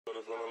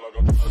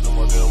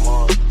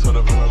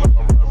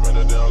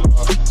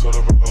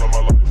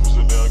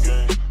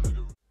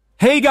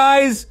Hey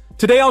guys!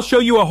 Today I'll show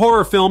you a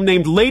horror film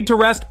named Laid to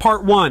Rest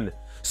Part 1.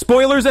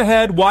 Spoilers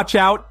ahead, watch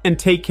out, and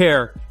take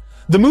care.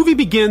 The movie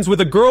begins with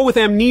a girl with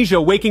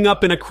amnesia waking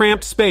up in a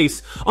cramped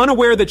space,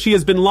 unaware that she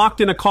has been locked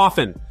in a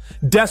coffin.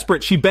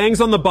 Desperate, she bangs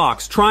on the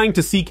box, trying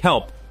to seek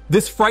help.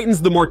 This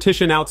frightens the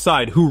mortician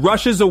outside, who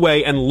rushes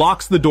away and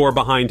locks the door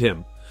behind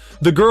him.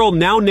 The girl,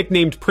 now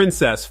nicknamed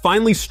Princess,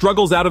 finally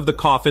struggles out of the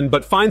coffin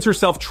but finds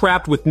herself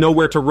trapped with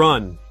nowhere to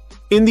run.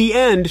 In the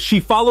end, she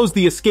follows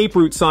the escape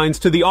route signs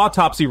to the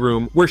autopsy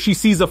room, where she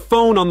sees a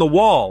phone on the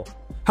wall.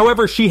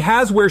 However, she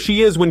has where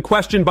she is when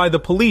questioned by the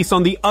police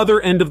on the other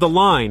end of the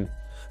line.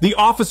 The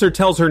officer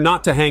tells her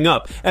not to hang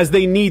up, as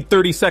they need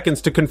 30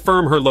 seconds to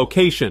confirm her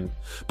location.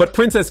 But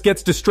Princess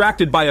gets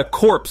distracted by a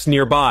corpse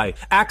nearby,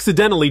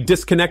 accidentally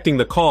disconnecting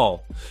the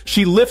call.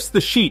 She lifts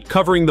the sheet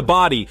covering the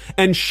body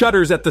and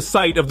shudders at the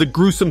sight of the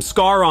gruesome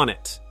scar on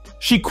it.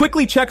 She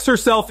quickly checks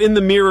herself in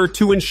the mirror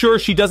to ensure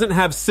she doesn't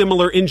have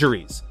similar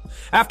injuries.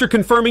 After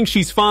confirming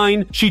she's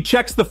fine, she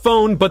checks the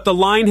phone, but the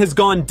line has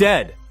gone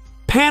dead.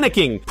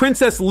 Panicking,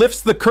 Princess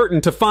lifts the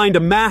curtain to find a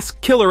masked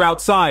killer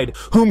outside,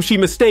 whom she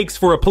mistakes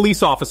for a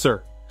police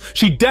officer.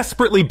 She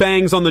desperately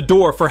bangs on the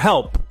door for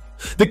help.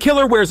 The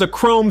killer wears a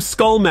chrome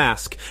skull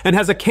mask and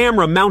has a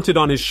camera mounted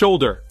on his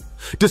shoulder.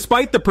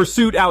 Despite the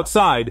pursuit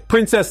outside,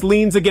 Princess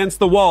leans against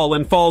the wall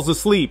and falls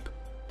asleep.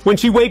 When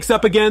she wakes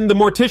up again, the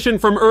mortician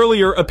from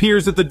earlier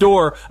appears at the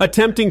door,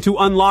 attempting to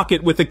unlock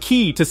it with a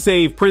key to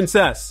save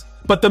Princess.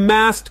 But the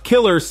masked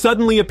killer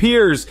suddenly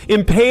appears,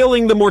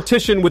 impaling the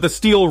mortician with a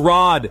steel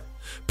rod.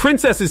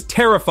 Princess is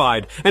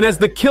terrified, and as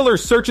the killer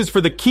searches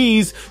for the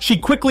keys, she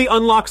quickly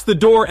unlocks the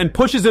door and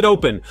pushes it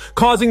open,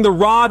 causing the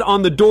rod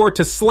on the door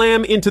to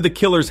slam into the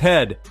killer's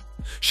head.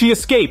 She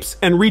escapes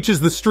and reaches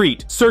the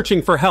street,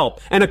 searching for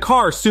help, and a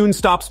car soon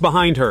stops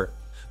behind her.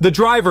 The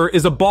driver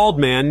is a bald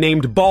man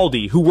named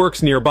Baldy who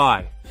works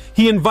nearby.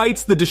 He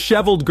invites the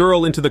disheveled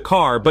girl into the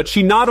car, but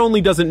she not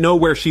only doesn't know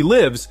where she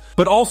lives,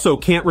 but also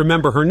can't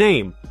remember her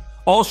name.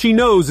 All she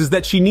knows is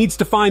that she needs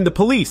to find the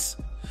police.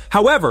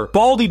 However,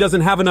 Baldy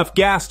doesn't have enough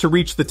gas to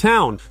reach the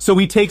town, so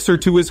he takes her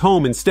to his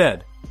home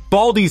instead.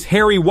 Baldy's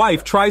hairy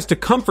wife tries to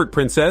comfort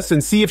Princess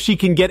and see if she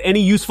can get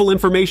any useful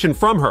information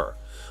from her.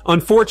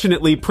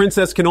 Unfortunately,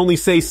 Princess can only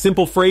say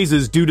simple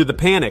phrases due to the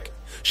panic.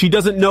 She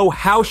doesn't know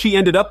how she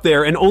ended up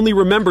there and only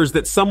remembers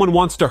that someone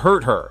wants to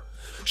hurt her.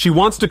 She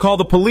wants to call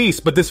the police,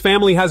 but this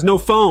family has no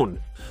phone.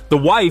 The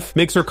wife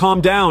makes her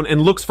calm down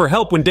and looks for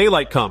help when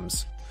daylight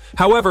comes.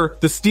 However,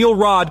 the steel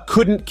rod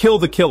couldn't kill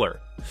the killer.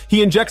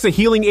 He injects a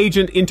healing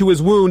agent into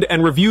his wound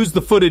and reviews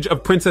the footage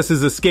of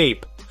Princess's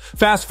escape.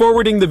 Fast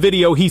forwarding the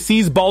video, he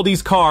sees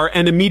Baldy's car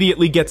and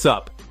immediately gets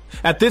up.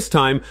 At this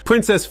time,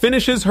 Princess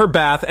finishes her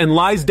bath and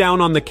lies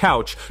down on the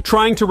couch,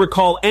 trying to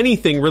recall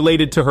anything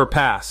related to her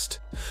past.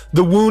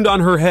 The wound on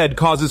her head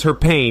causes her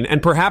pain,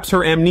 and perhaps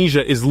her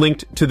amnesia is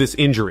linked to this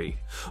injury.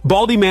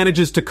 Baldy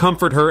manages to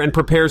comfort her and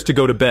prepares to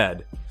go to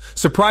bed.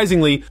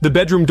 Surprisingly, the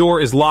bedroom door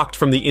is locked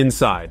from the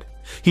inside.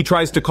 He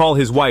tries to call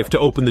his wife to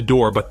open the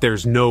door, but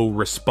there's no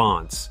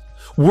response.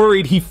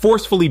 Worried, he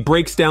forcefully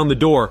breaks down the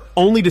door,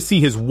 only to see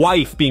his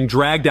wife being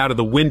dragged out of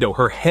the window,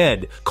 her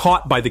head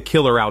caught by the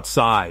killer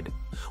outside.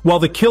 While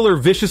the killer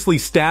viciously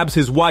stabs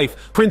his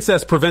wife,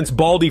 Princess prevents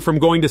Baldy from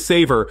going to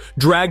save her,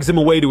 drags him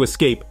away to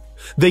escape.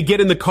 They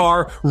get in the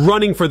car,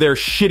 running for their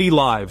shitty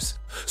lives.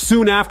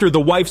 Soon after,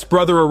 the wife's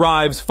brother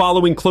arrives,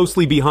 following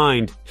closely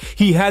behind.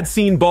 He had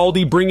seen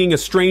Baldy bringing a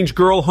strange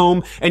girl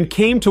home and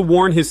came to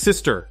warn his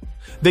sister.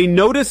 They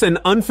notice an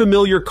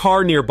unfamiliar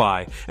car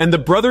nearby, and the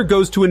brother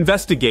goes to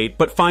investigate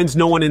but finds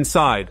no one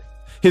inside.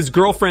 His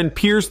girlfriend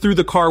peers through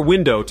the car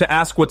window to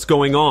ask what's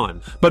going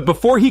on, but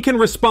before he can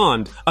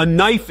respond, a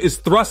knife is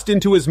thrust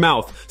into his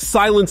mouth,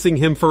 silencing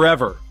him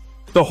forever.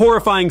 The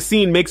horrifying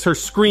scene makes her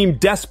scream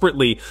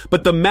desperately,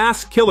 but the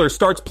masked killer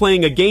starts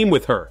playing a game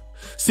with her.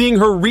 Seeing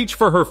her reach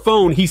for her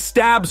phone, he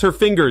stabs her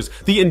fingers,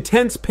 the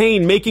intense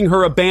pain making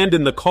her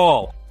abandon the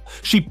call.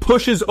 She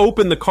pushes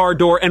open the car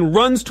door and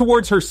runs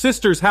towards her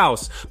sister's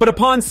house, but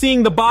upon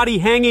seeing the body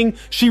hanging,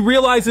 she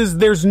realizes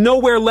there's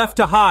nowhere left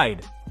to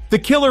hide. The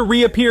killer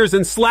reappears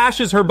and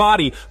slashes her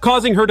body,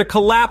 causing her to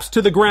collapse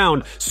to the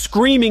ground,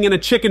 screaming in a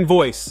chicken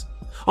voice.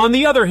 On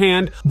the other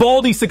hand,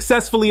 Baldy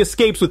successfully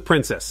escapes with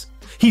Princess.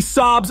 He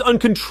sobs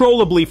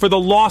uncontrollably for the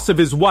loss of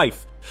his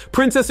wife.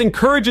 Princess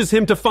encourages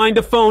him to find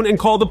a phone and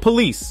call the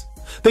police.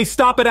 They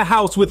stop at a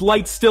house with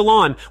lights still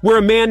on, where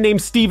a man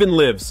named Steven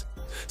lives.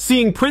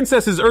 Seeing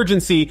Princess's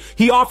urgency,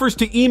 he offers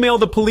to email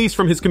the police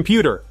from his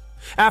computer.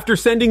 After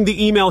sending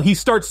the email, he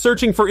starts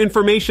searching for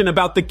information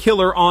about the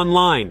killer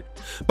online.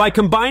 By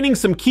combining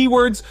some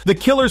keywords, the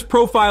killer's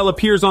profile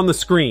appears on the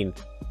screen.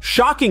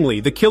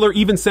 Shockingly, the killer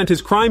even sent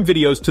his crime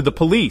videos to the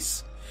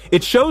police.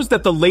 It shows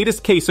that the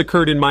latest case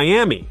occurred in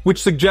Miami,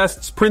 which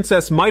suggests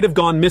Princess might have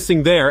gone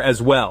missing there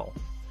as well.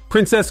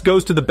 Princess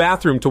goes to the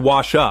bathroom to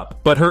wash up,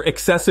 but her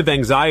excessive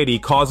anxiety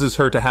causes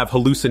her to have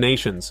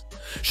hallucinations.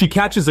 She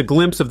catches a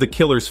glimpse of the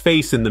killer's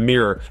face in the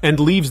mirror and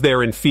leaves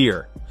there in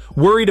fear.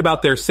 Worried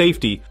about their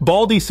safety,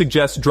 Baldy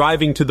suggests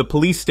driving to the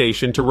police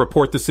station to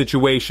report the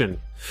situation.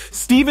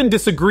 Steven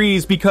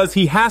disagrees because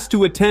he has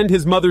to attend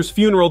his mother's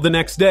funeral the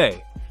next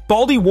day.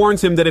 Baldy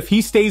warns him that if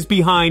he stays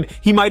behind,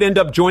 he might end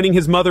up joining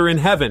his mother in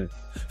heaven.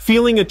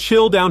 Feeling a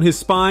chill down his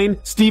spine,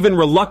 Steven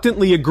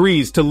reluctantly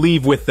agrees to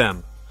leave with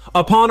them.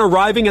 Upon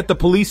arriving at the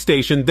police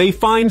station, they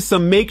find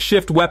some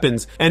makeshift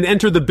weapons and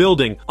enter the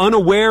building,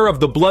 unaware of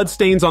the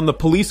bloodstains on the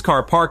police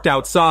car parked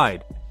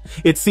outside.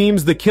 It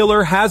seems the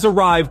killer has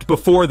arrived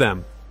before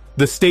them.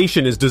 The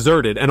station is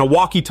deserted and a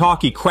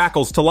walkie-talkie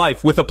crackles to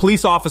life with a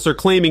police officer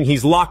claiming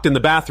he's locked in the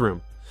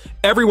bathroom.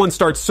 Everyone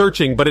starts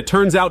searching, but it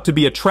turns out to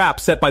be a trap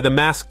set by the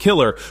masked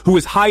killer who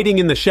is hiding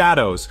in the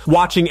shadows,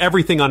 watching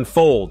everything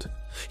unfold.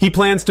 He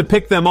plans to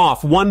pick them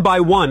off one by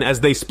one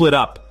as they split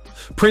up.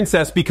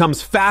 Princess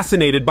becomes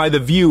fascinated by the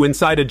view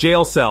inside a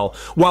jail cell,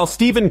 while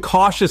Steven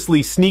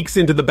cautiously sneaks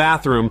into the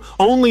bathroom,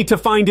 only to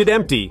find it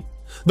empty.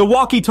 The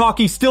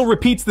walkie-talkie still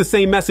repeats the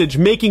same message,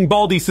 making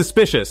Baldy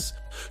suspicious.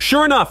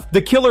 Sure enough,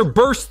 the killer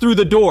bursts through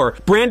the door,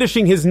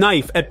 brandishing his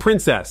knife at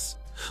Princess.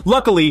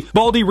 Luckily,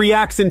 Baldy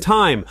reacts in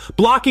time,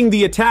 blocking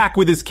the attack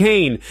with his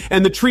cane,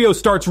 and the trio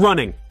starts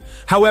running.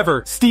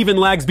 However, Steven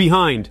lags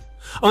behind.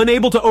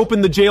 Unable to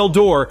open the jail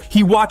door,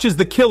 he watches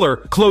the killer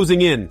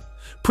closing in.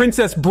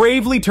 Princess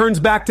bravely turns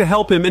back to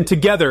help him, and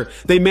together,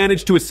 they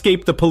manage to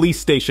escape the police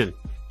station.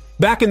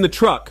 Back in the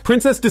truck,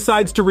 Princess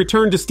decides to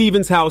return to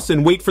Steven's house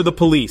and wait for the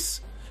police.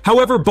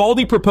 However,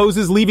 Baldy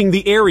proposes leaving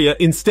the area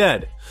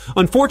instead.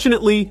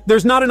 Unfortunately,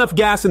 there's not enough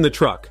gas in the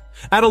truck.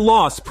 At a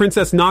loss,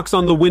 Princess knocks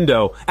on the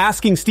window,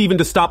 asking Steven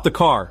to stop the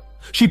car.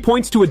 She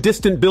points to a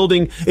distant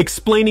building,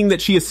 explaining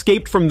that she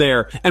escaped from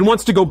there and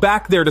wants to go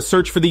back there to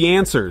search for the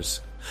answers.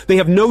 They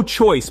have no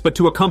choice but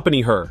to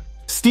accompany her.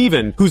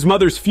 Steven, whose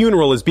mother's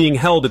funeral is being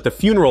held at the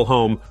funeral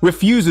home,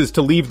 refuses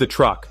to leave the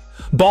truck.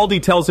 Baldy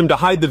tells him to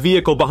hide the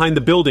vehicle behind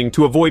the building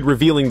to avoid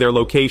revealing their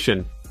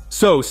location.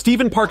 So,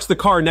 Steven parks the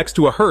car next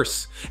to a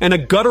hearse, and a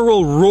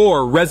guttural roar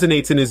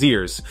resonates in his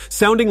ears,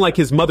 sounding like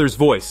his mother's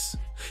voice.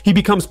 He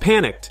becomes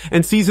panicked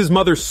and sees his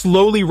mother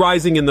slowly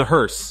rising in the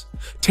hearse.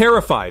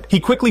 Terrified, he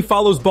quickly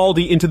follows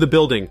Baldy into the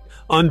building.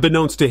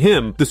 Unbeknownst to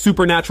him, the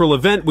supernatural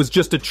event was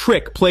just a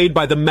trick played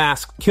by the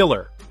masked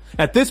killer.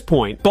 At this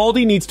point,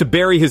 Baldy needs to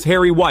bury his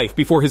hairy wife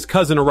before his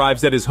cousin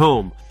arrives at his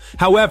home.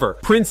 However,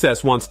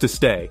 Princess wants to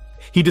stay.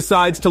 He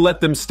decides to let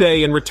them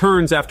stay and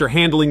returns after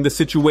handling the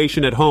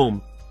situation at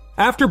home.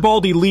 After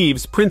Baldy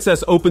leaves,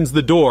 Princess opens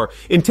the door,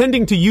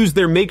 intending to use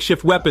their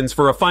makeshift weapons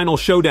for a final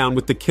showdown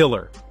with the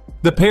killer.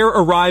 The pair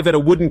arrive at a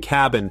wooden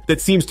cabin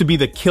that seems to be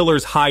the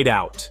killer's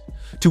hideout.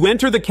 To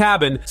enter the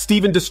cabin,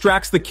 Steven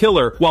distracts the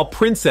killer while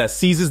Princess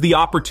seizes the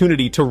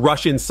opportunity to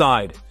rush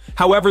inside.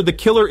 However, the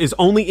killer is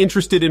only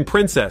interested in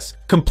Princess,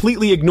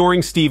 completely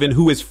ignoring Steven,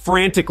 who is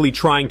frantically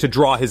trying to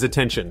draw his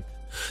attention.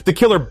 The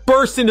killer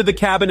bursts into the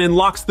cabin and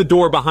locks the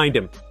door behind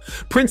him.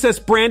 Princess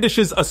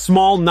brandishes a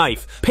small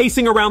knife,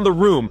 pacing around the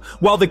room,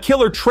 while the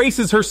killer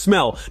traces her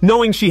smell,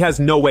 knowing she has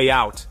no way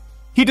out.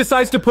 He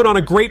decides to put on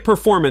a great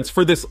performance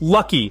for this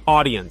lucky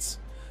audience.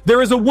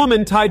 There is a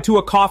woman tied to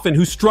a coffin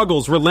who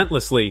struggles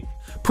relentlessly.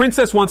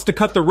 Princess wants to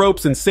cut the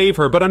ropes and save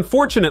her, but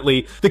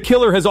unfortunately, the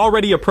killer has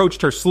already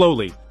approached her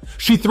slowly.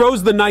 She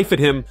throws the knife at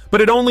him,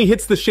 but it only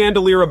hits the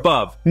chandelier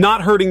above,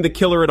 not hurting the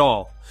killer at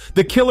all.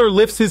 The killer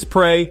lifts his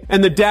prey,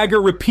 and the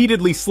dagger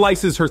repeatedly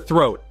slices her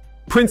throat.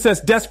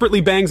 Princess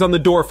desperately bangs on the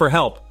door for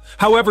help.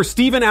 However,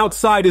 Steven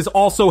outside is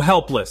also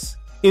helpless.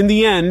 In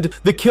the end,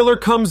 the killer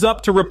comes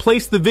up to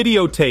replace the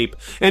videotape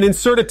and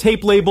insert a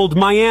tape labeled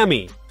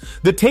Miami.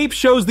 The tape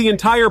shows the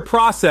entire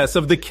process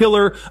of the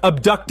killer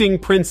abducting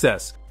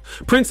Princess.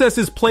 Princess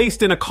is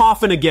placed in a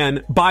coffin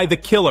again by the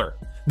killer.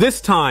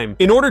 This time,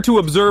 in order to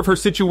observe her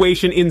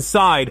situation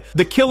inside,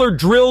 the killer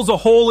drills a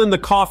hole in the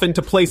coffin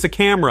to place a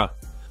camera.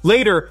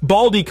 Later,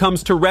 Baldy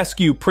comes to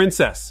rescue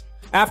Princess.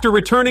 After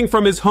returning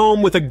from his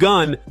home with a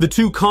gun, the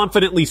two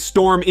confidently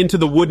storm into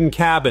the wooden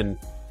cabin.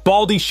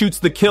 Baldy shoots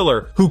the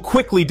killer, who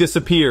quickly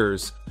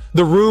disappears.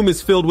 The room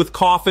is filled with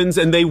coffins,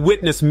 and they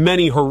witness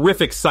many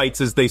horrific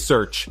sights as they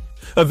search.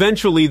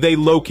 Eventually, they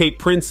locate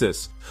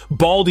Princess.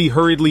 Baldy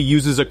hurriedly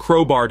uses a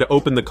crowbar to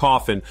open the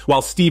coffin,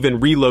 while Steven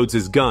reloads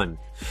his gun.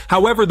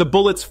 However, the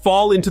bullets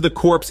fall into the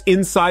corpse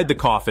inside the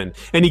coffin,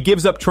 and he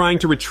gives up trying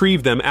to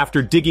retrieve them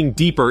after digging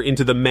deeper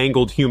into the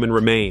mangled human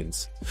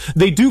remains.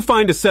 They do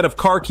find a set of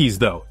car keys,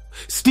 though.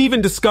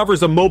 Steven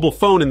discovers a mobile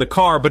phone in the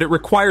car, but it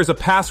requires a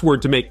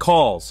password to make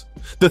calls.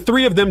 The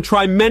three of them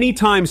try many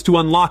times to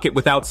unlock it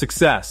without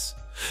success.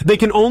 They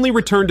can only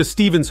return to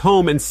Steven's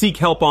home and seek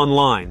help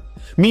online.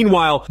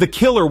 Meanwhile, the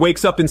killer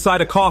wakes up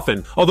inside a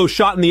coffin. Although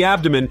shot in the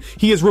abdomen,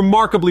 he is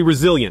remarkably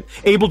resilient,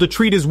 able to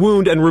treat his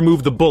wound and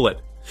remove the bullet.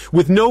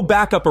 With no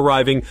backup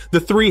arriving, the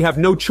three have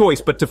no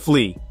choice but to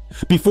flee.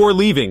 Before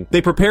leaving,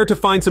 they prepare to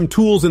find some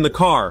tools in the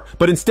car,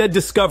 but instead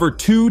discover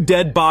two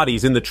dead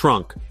bodies in the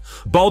trunk.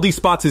 Baldy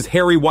spots his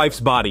hairy wife's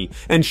body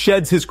and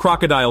sheds his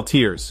crocodile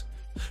tears.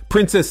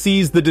 Princess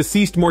sees the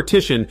deceased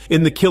mortician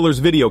in the killer's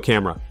video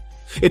camera.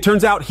 It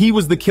turns out he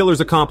was the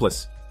killer's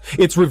accomplice.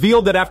 It's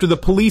revealed that after the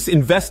police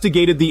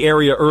investigated the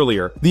area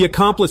earlier, the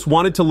accomplice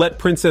wanted to let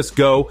Princess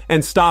go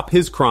and stop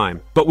his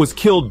crime, but was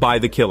killed by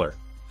the killer.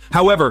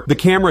 However, the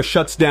camera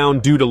shuts down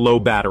due to low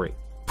battery.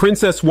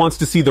 Princess wants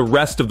to see the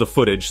rest of the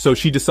footage, so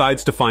she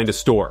decides to find a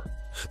store.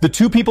 The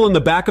two people in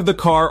the back of the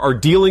car are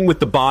dealing with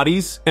the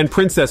bodies, and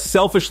Princess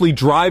selfishly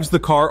drives the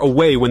car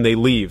away when they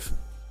leave.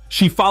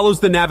 She follows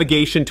the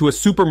navigation to a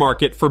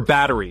supermarket for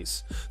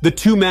batteries. The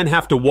two men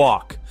have to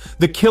walk.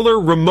 The killer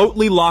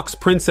remotely locks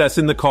Princess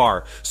in the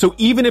car, so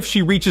even if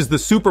she reaches the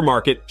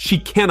supermarket, she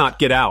cannot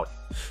get out.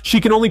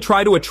 She can only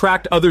try to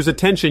attract others'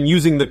 attention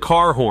using the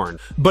car horn,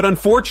 but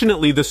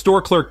unfortunately the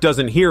store clerk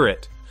doesn't hear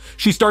it.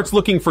 She starts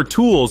looking for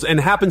tools and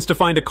happens to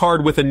find a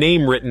card with a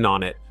name written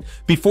on it.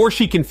 Before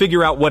she can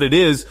figure out what it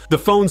is, the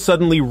phone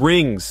suddenly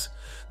rings.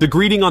 The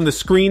greeting on the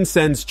screen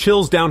sends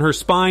chills down her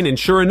spine, and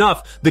sure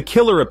enough, the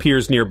killer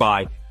appears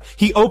nearby.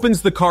 He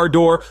opens the car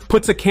door,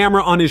 puts a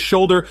camera on his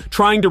shoulder,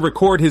 trying to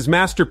record his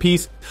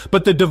masterpiece,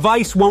 but the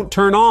device won't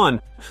turn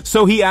on.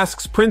 So he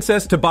asks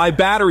Princess to buy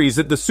batteries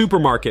at the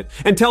supermarket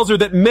and tells her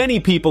that many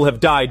people have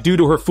died due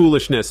to her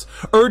foolishness,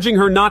 urging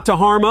her not to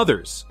harm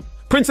others.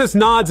 Princess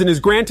nods and is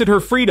granted her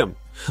freedom.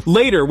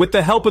 Later, with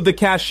the help of the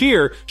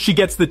cashier, she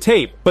gets the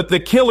tape, but the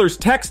killer's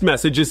text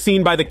message is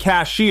seen by the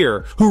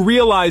cashier, who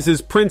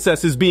realizes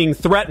Princess is being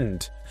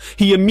threatened.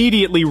 He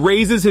immediately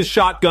raises his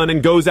shotgun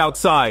and goes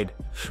outside.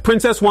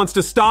 Princess wants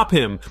to stop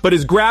him, but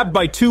is grabbed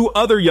by two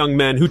other young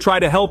men who try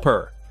to help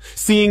her.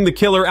 Seeing the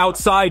killer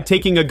outside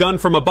taking a gun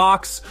from a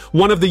box,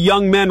 one of the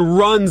young men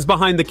runs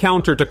behind the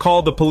counter to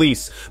call the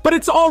police, but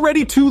it's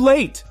already too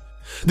late.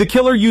 The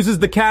killer uses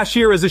the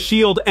cashier as a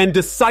shield and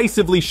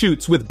decisively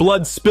shoots, with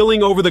blood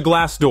spilling over the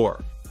glass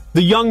door.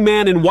 The young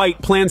man in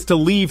white plans to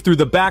leave through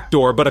the back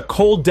door, but a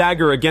cold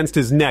dagger against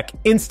his neck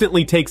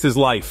instantly takes his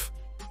life.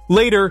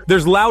 Later,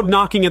 there's loud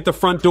knocking at the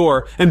front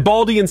door, and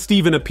Baldy and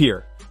Steven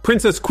appear.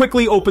 Princess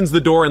quickly opens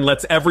the door and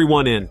lets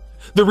everyone in.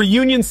 The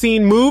reunion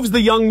scene moves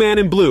the young man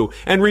in blue,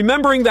 and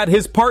remembering that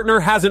his partner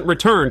hasn't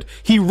returned,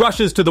 he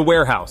rushes to the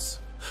warehouse.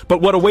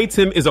 But what awaits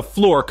him is a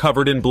floor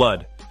covered in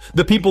blood.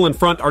 The people in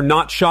front are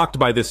not shocked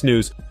by this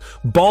news.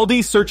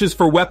 Baldy searches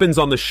for weapons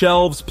on the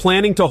shelves,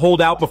 planning to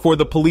hold out before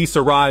the police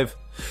arrive.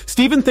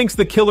 Steven thinks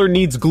the killer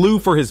needs glue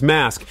for his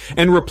mask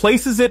and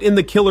replaces it in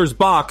the killer's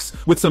box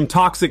with some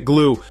toxic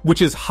glue,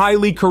 which is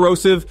highly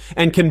corrosive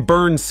and can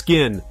burn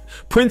skin.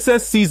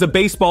 Princess sees a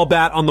baseball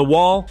bat on the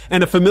wall,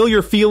 and a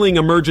familiar feeling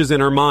emerges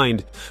in her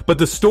mind. But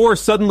the store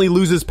suddenly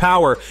loses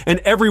power, and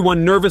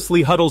everyone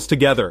nervously huddles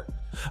together.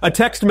 A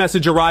text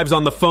message arrives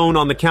on the phone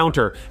on the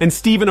counter, and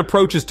Steven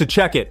approaches to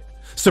check it.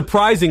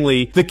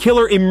 Surprisingly, the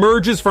killer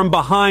emerges from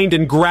behind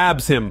and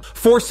grabs him,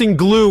 forcing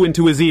glue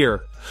into his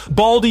ear.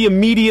 Baldy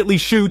immediately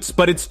shoots,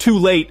 but it's too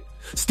late.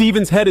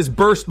 Steven's head is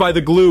burst by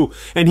the glue,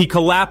 and he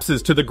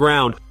collapses to the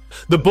ground.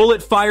 The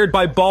bullet fired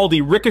by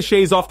Baldy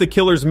ricochets off the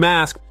killer's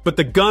mask, but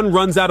the gun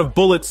runs out of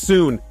bullets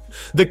soon.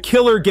 The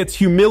killer gets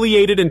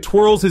humiliated and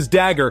twirls his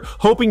dagger,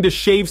 hoping to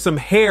shave some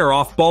hair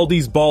off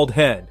Baldy's bald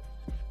head.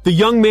 The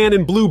young man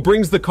in blue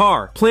brings the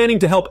car, planning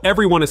to help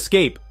everyone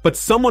escape, but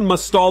someone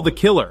must stall the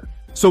killer.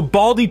 So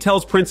Baldy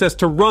tells Princess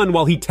to run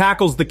while he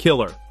tackles the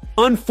killer.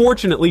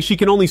 Unfortunately, she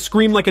can only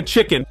scream like a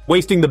chicken,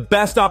 wasting the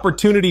best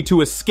opportunity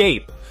to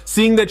escape.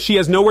 Seeing that she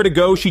has nowhere to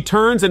go, she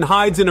turns and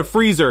hides in a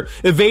freezer,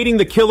 evading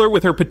the killer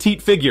with her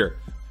petite figure.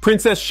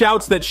 Princess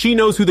shouts that she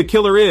knows who the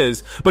killer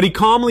is, but he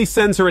calmly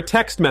sends her a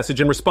text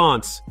message in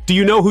response. "Do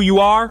you know who you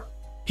are?"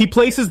 He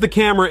places the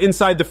camera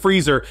inside the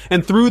freezer,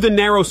 and through the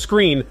narrow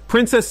screen,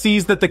 Princess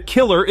sees that the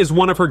killer is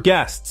one of her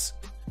guests.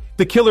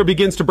 The killer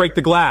begins to break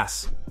the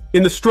glass.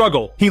 In the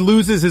struggle, he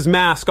loses his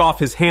mask off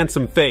his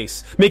handsome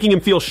face, making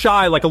him feel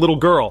shy like a little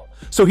girl.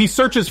 So he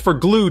searches for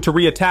glue to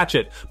reattach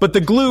it, but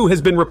the glue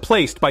has been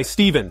replaced by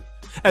Steven.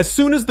 As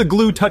soon as the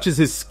glue touches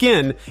his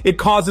skin, it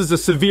causes a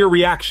severe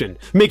reaction,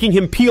 making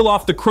him peel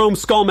off the chrome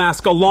skull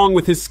mask along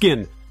with his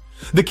skin.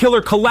 The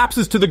killer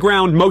collapses to the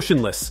ground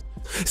motionless.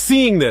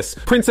 Seeing this,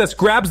 Princess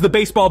grabs the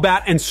baseball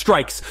bat and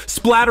strikes,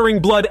 splattering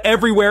blood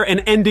everywhere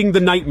and ending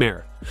the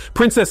nightmare.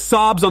 Princess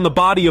sobs on the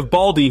body of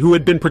Baldy, who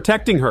had been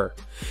protecting her.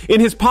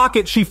 In his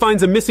pocket, she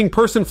finds a missing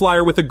person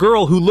flyer with a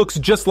girl who looks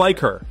just like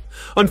her.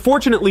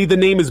 Unfortunately, the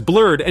name is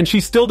blurred and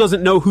she still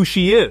doesn't know who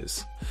she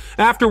is.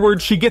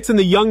 Afterwards, she gets in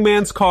the young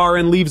man's car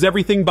and leaves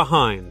everything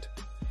behind.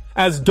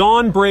 As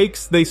dawn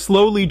breaks, they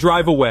slowly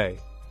drive away.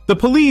 The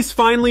police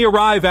finally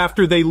arrive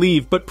after they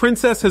leave, but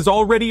Princess has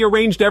already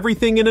arranged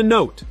everything in a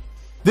note.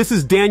 This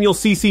is Daniel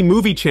CC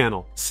Movie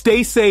Channel.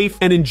 Stay safe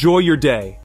and enjoy your day.